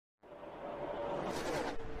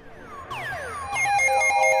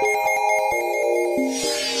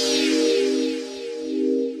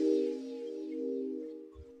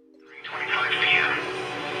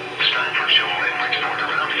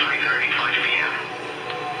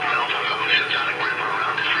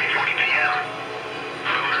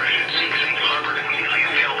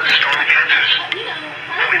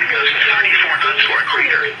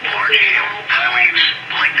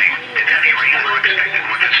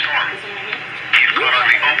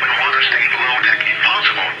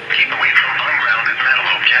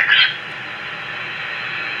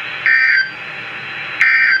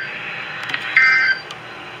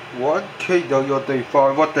Okay,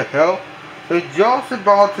 WD5, what the hell? They're just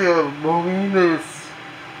about the marinas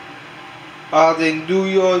in New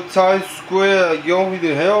York Times Square. Yo, who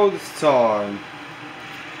the hell this time?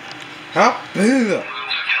 How big?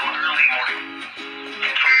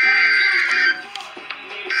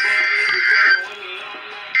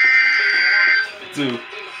 Dude,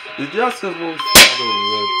 they just have most of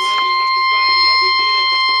it.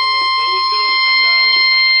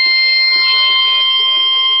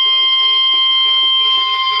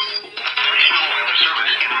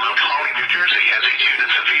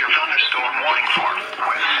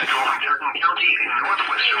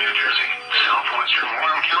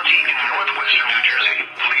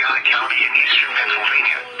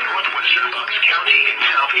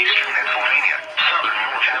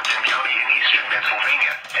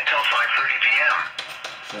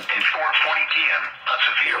 At 4:40 p.m., a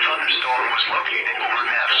severe thunderstorm was located over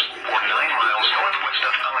Ness, or 9 miles northwest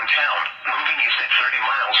of Allentown, moving east at 30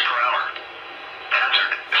 miles per hour.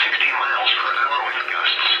 Hazard, 60 miles per hour with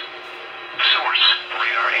gusts. Source,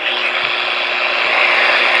 radar indicated.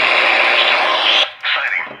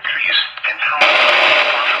 Sighting, trees, and power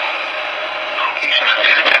possible. Locations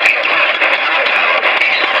intended to be left in Allentown,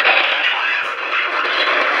 eastward, central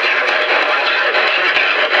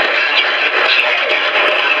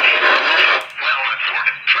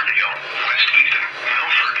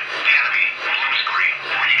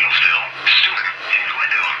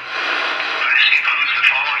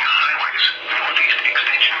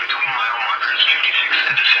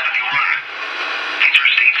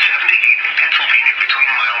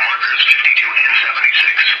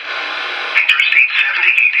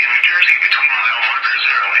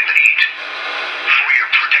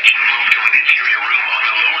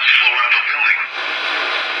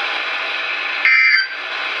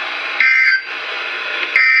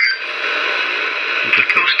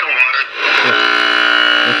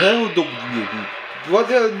What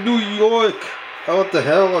the hell, New York? What the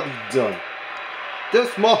hell have you done?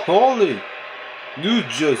 That's Mahoney, New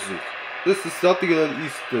Jersey. This is something in the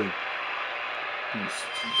eastern. East.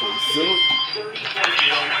 Service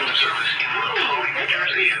in Mahoney, New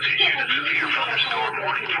Jersey has issued a severe thunderstorm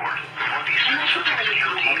warning for northeastern Sussex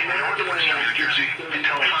County and northwestern New Jersey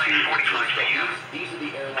until 5:45 p.m.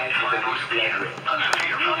 At 5:02 p.m., a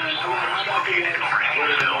severe thunderstorm was located over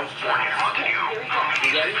Haynesville, or near Montague,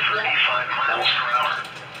 moving east at 35 miles per hour.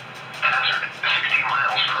 Hazard, 60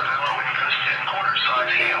 miles per hour with gusts and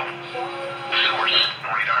quarter-size hail. Source,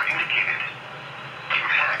 radar indicated.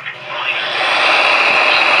 Impact, minor.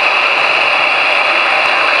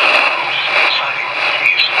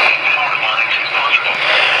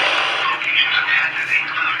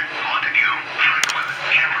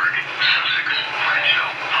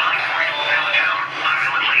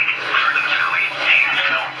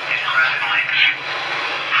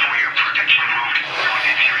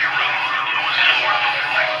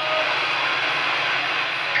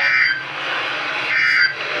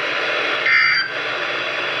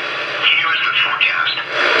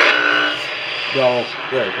 No,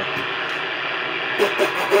 there you go.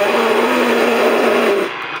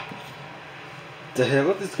 The hell,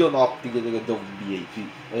 what is going on together with WBAP?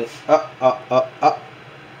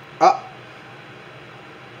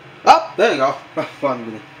 There you go.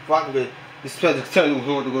 Finally. This is tell you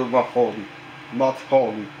who to go about Holly. Not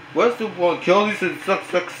Holly. Where's the one Kelly's and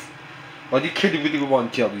Sussex? Are you kidding with the one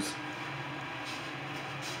Kelly's?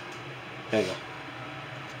 There you go.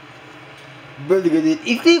 But look at it.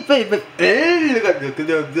 It's the favorite. Look at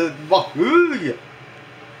the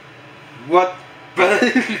what?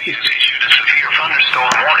 Issued a severe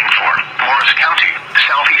thunderstorm warning for Morris County,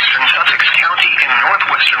 southeastern Sussex County, and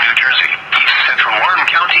northwestern New Jersey, east central Warren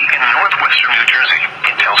County, and northwestern New Jersey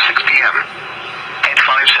until 6 p.m. At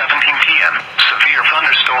 5:17 p.m., severe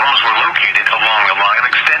thunderstorms were located along a line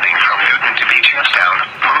extending from Newton to Beechstown,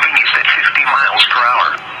 moving east at 50 miles per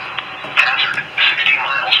hour. Hazard, 60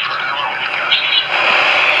 miles per hour with gusts.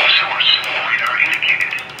 Source, radar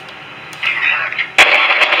indicated. Impact.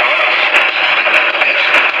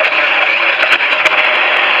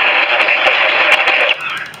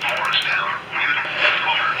 Morristown, Newton,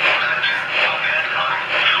 Clover, Madison, Alpentine,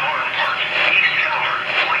 Florham Park, East Hanover,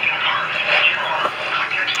 Lincoln Park, Girard,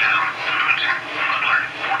 Hackettstown, Bloomington, Butler,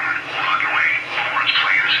 Borden, Rockaway, Forest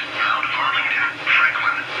Plains, Mount Arlington,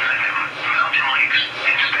 Franklin, Benham, Mountain Lakes,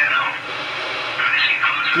 and Stanhope. This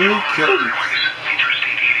includes the highways,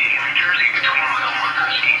 Interstate 80 in New Jersey between mile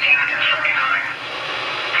markers 18 and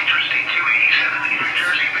 39. Interstate 287 in New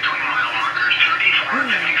Jersey between mile markers 34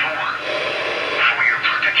 and 54. For your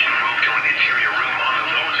protection, move to an interior room on the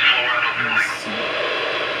lowest floor of a building.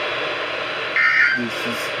 This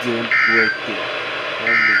is the right there.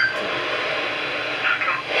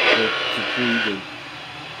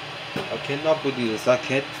 I cannot believe this. I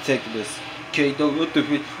can't take this. Okay, what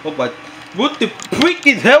the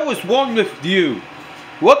freaking hell is wrong with you?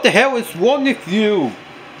 What the hell is wrong with you?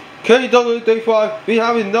 KW35, we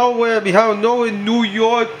have it nowhere. We have nowhere in New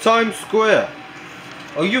York, Times Square.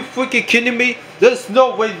 Are you freaking kidding me? There's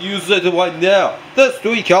no way to use it right now. There's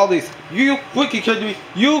 3 calories. You freaking kidding me?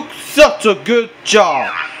 You such a good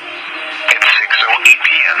job. At 6:08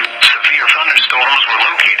 p.m., severe thunderstorms were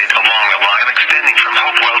located along a line extending from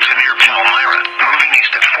Hopewell to near Palmyra, moving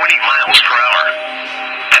east at 40 miles per hour.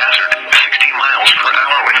 Hazard, 60 miles per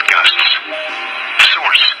hour wind gusts.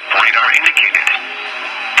 Source, radar indicated.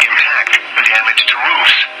 Impact, damage to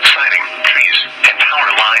roofs, siding, trees, and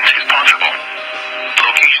power lines is possible.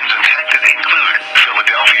 Locations impacted include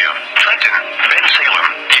Philadelphia, Trenton, Bensalem,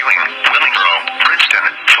 Ewing, Willingboro, Princeton,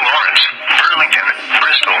 Florence, Burlington,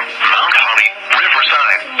 Bristol, Mount Holly,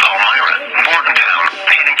 Riverside, Palmyra, Bordentown,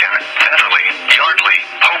 Pennington, Beverly, Yardley,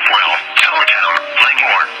 Hopewell, Towertown,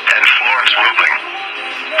 Langmore, and Florence Roebling.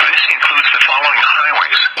 This includes the following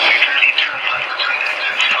highways: New Jersey Turnpike between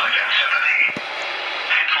exits 5 and 7A.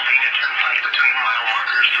 Pennsylvania Turnpike between mile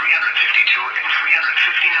markers 352 and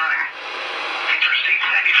 359. Interstate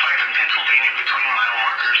 95 in Pennsylvania between mile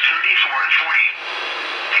markers 34 and 40.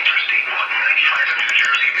 Interstate 195 in New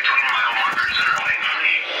Jersey between mile markers 0 and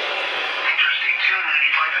 3. Interstate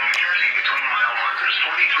 295 in New Jersey between mile markers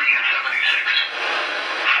 43 and 76.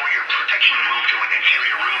 For your protection, move to an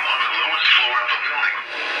interior room on the lowest floor of the building.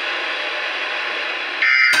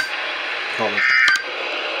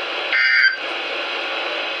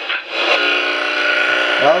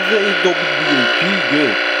 How's the AWP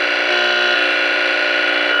good?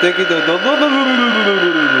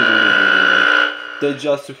 They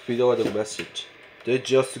just created a message. They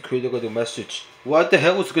just created a message. What the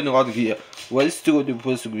hell is going on here? Let's do the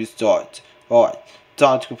first restart. Alright,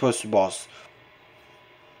 time to press the boss.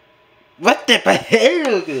 What the hell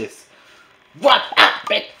is this? What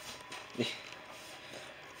happened?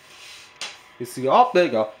 You see, up there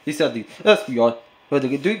you go. He said the FBI.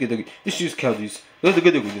 Issues counties. What the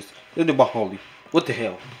hell?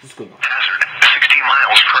 What's going on? Hazard, 60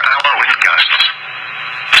 miles per hour wind gusts.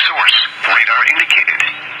 Source, radar indicated.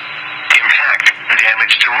 Impact,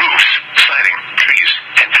 damage to roofs, siding, trees,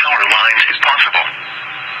 and power lines is possible.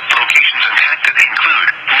 Locations impacted include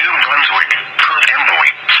New Brunswick, Perth Amboy,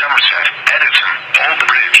 Somerset, Edison, Old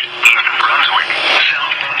Bridge, East Brunswick,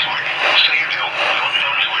 South Brunswick, Sayreville, North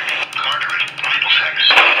Brunswick, Carteret,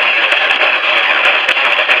 Middlesex.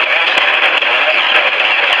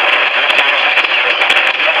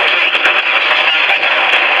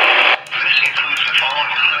 This includes the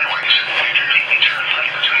following highways: New Jersey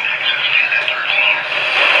Turnpike between exits 10 and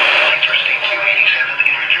 13. Interstate 287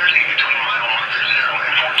 in New Jersey between mile markers 0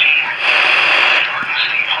 and 14. Garden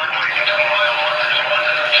State Parkway between mile markers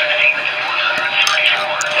 116 and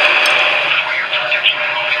 134. For your protection,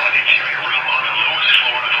 move to an interior room on the lowest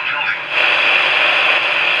floor of the building.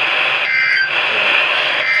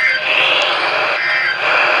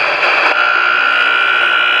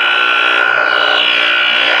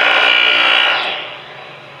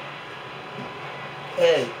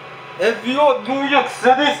 Hey, if you're New York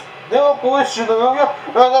City, no pollution area,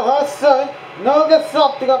 and I say, no, there's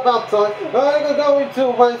something about time. I'm going to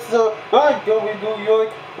wait, so I'm going New York.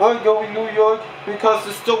 I'm going New York because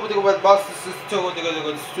the store with the red buses is still in the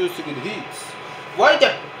heat. What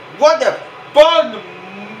the fun? New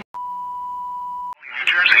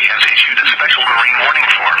Jersey has issued a special marine warning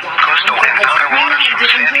for coastal and outer waters from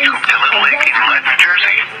Sandy Hook to Little Lake in Lead, New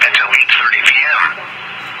Jersey until 8:30 p.m.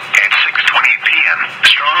 At 6:20 p.m.,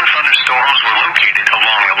 strong thunderstorms were located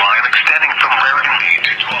along a line extending from Raritan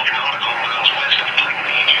Beach to 12 nautical miles west of Pine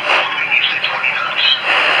Beach, moving east at 20 knots.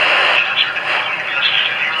 Hazard, wind gusts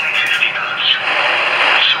to nearly 50 knots.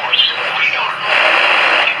 Source, radar.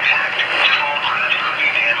 Impact, small craft could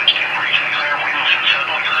be damaged in briefly higher winds and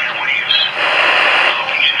suddenly higher waves.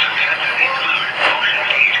 Locations impacted include Ocean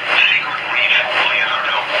Gate, Secret Reef,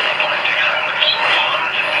 Leonardo, Atlantic Highlands,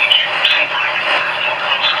 Bonnet Beach, Sebring,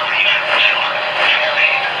 Alfonso Reef, Silver,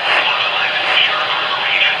 Fairhaven, Loveland, Sharp River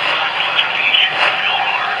Reef, Mount Pleasant Beach,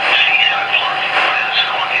 Belmar, Seaside Park,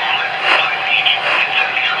 Manasquan Inlet, Pine Beach, and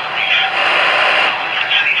Sandy Reef. Move to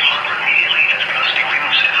safe harbor immediately as gusty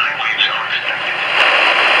winds and high waves are expected.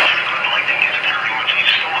 Frequent lightning is occurring with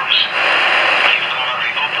these storms. Keep out on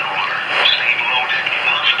the open water, stay below deck if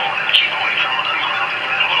possible, and keep away from ungrounded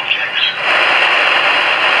metal objects.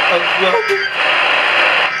 Coastal.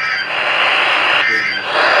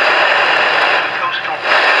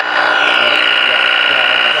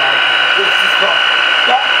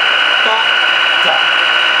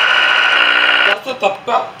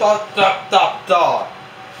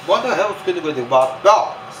 What the hell is going to be about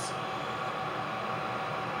dogs?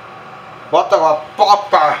 What the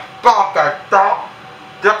fuck?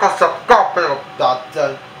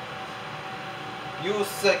 You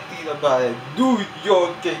sexy about it. New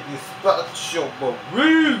York special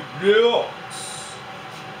Marines.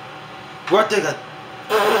 What they got?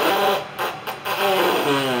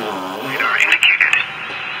 Radar indicated.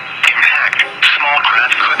 Impact. Small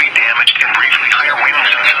craft could be damaged and briefly higher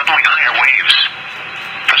winds and suddenly higher waves.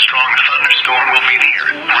 A strong thunderstorm will be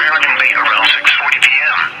near Raritan Bay around 6:40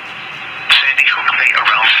 p.m. Sandy Hook Bay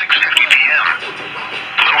around 6:50 p.m.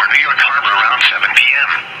 Lower New York Harbor around 7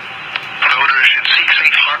 p.m. Voters should seek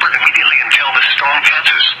safe harbor immediately until the storm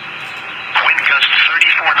passes. Wind gusts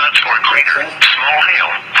 34 knots or greater. Small hail,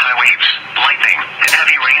 high waves, lightning, and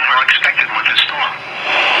heavy rain are expected with the storm.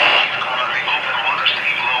 Keep calm on the open water, stay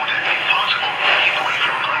low deck if possible. Keep away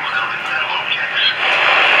from ungrounded metal objects.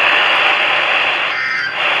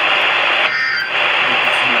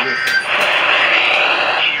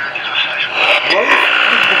 Here is a session.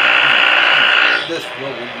 This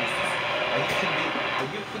what we use. Are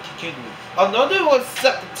you freaking kidding me? Another one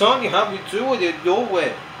telling you how we do it in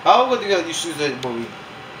nowhere. How are they gonna use that movie?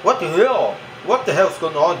 What the hell? What the hell's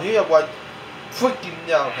going on here? What freaking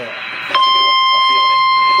now here? That's a good one. I'm feeling it.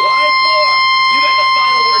 Line 4. You got the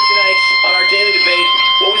final word tonight on our daily debate.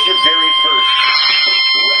 What was your very first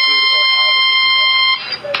record or album that you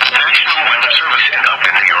bought? The National Weather Service in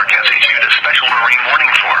Upton, New York has issued a special marine warning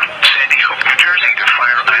for Sandy Hook, New Jersey to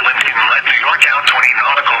Fire Island Inlet, New York out 20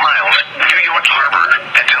 nautical miles, New York Harbor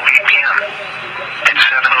until 8 p.m. At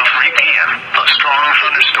 7:03 p.m., a strong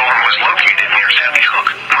thunderstorm was located near Sandy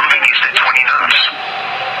Hook, moving east at 20 knots.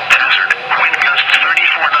 Hazard, wind gusts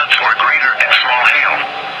 34 knots or greater and small hail.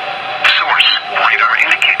 Source, radar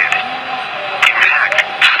indicated. Impact,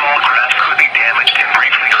 small craft could be damaged and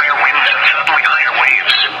briefly higher winds and suddenly higher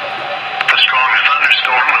waves. The strong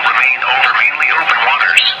thunderstorm will remain over mainly open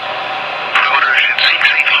waters. Voters should seek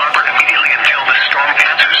safe harbor immediately until the storm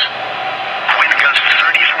passes. Wind gusts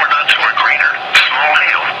 34 knots or greater, small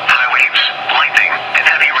hail, high waves, lightning, and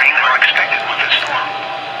heavy rain are expected with the storm.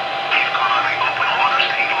 Keep calm on the open water,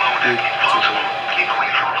 stay low deck if possible. Keep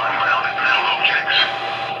away from ungrounded metal objects.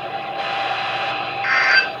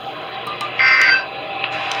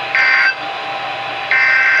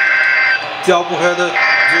 Doubleheader,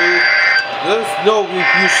 dude. There's no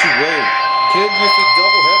refusal way. Can't use the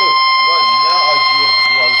doubleheader right now. I do it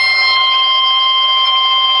twice.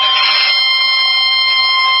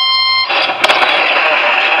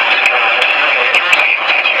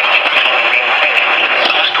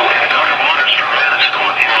 Coastal and outer waters from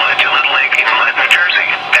Manasquan Inlet to Little Lake Inlet, New Jersey,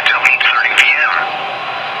 until 8:30 p.m.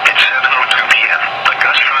 At 7:02 p.m., a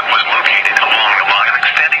gust front was located along the line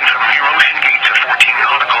extending from New Ocean Gate to 14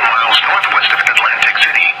 nautical miles northwest of Atlantic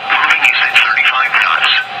City, moving east at 35 knots.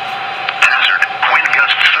 Hazard, wind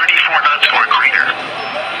gusts 34 knots or greater.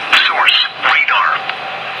 Source, radar.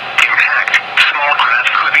 Impact, small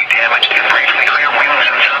craft could be damaged and briefly higher winds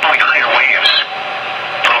and suddenly higher waves.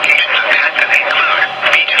 Locations impacted include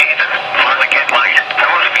Beach Haven, Marligan Light,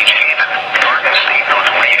 North Beach Haven, Garden State North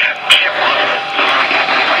Reef, Shipwood, Marligan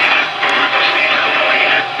Reef, Garden State South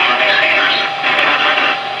Reef, Harvey Cedars.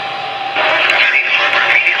 Safe harbor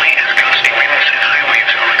immediately as gusty winds and high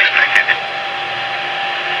waves are expected.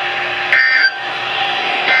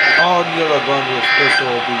 All the other bundles special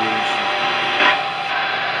obligation.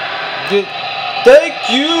 Thank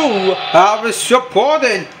you, Harvest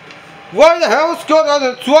supporting. What the hell is going on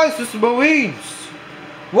with twice as Marines?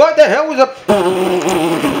 What the hell was a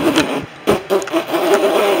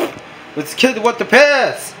Let's kid what the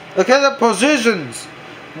pass. Look at the positions.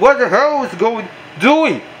 What the hell is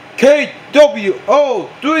doing?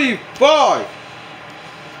 KWO35.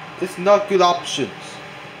 It's not good options.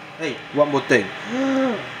 Hey, one more thing.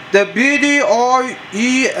 The BDREM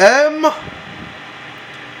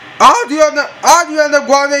Adriana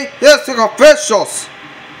Guane is officials.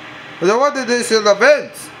 What is this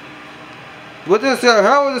event? What is the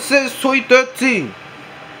hell is this 2013?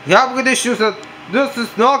 You have good issues that this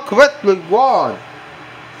is not correctly won.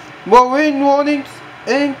 Marine warnings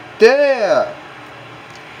ain't there.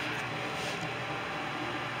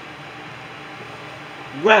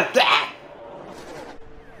 With that.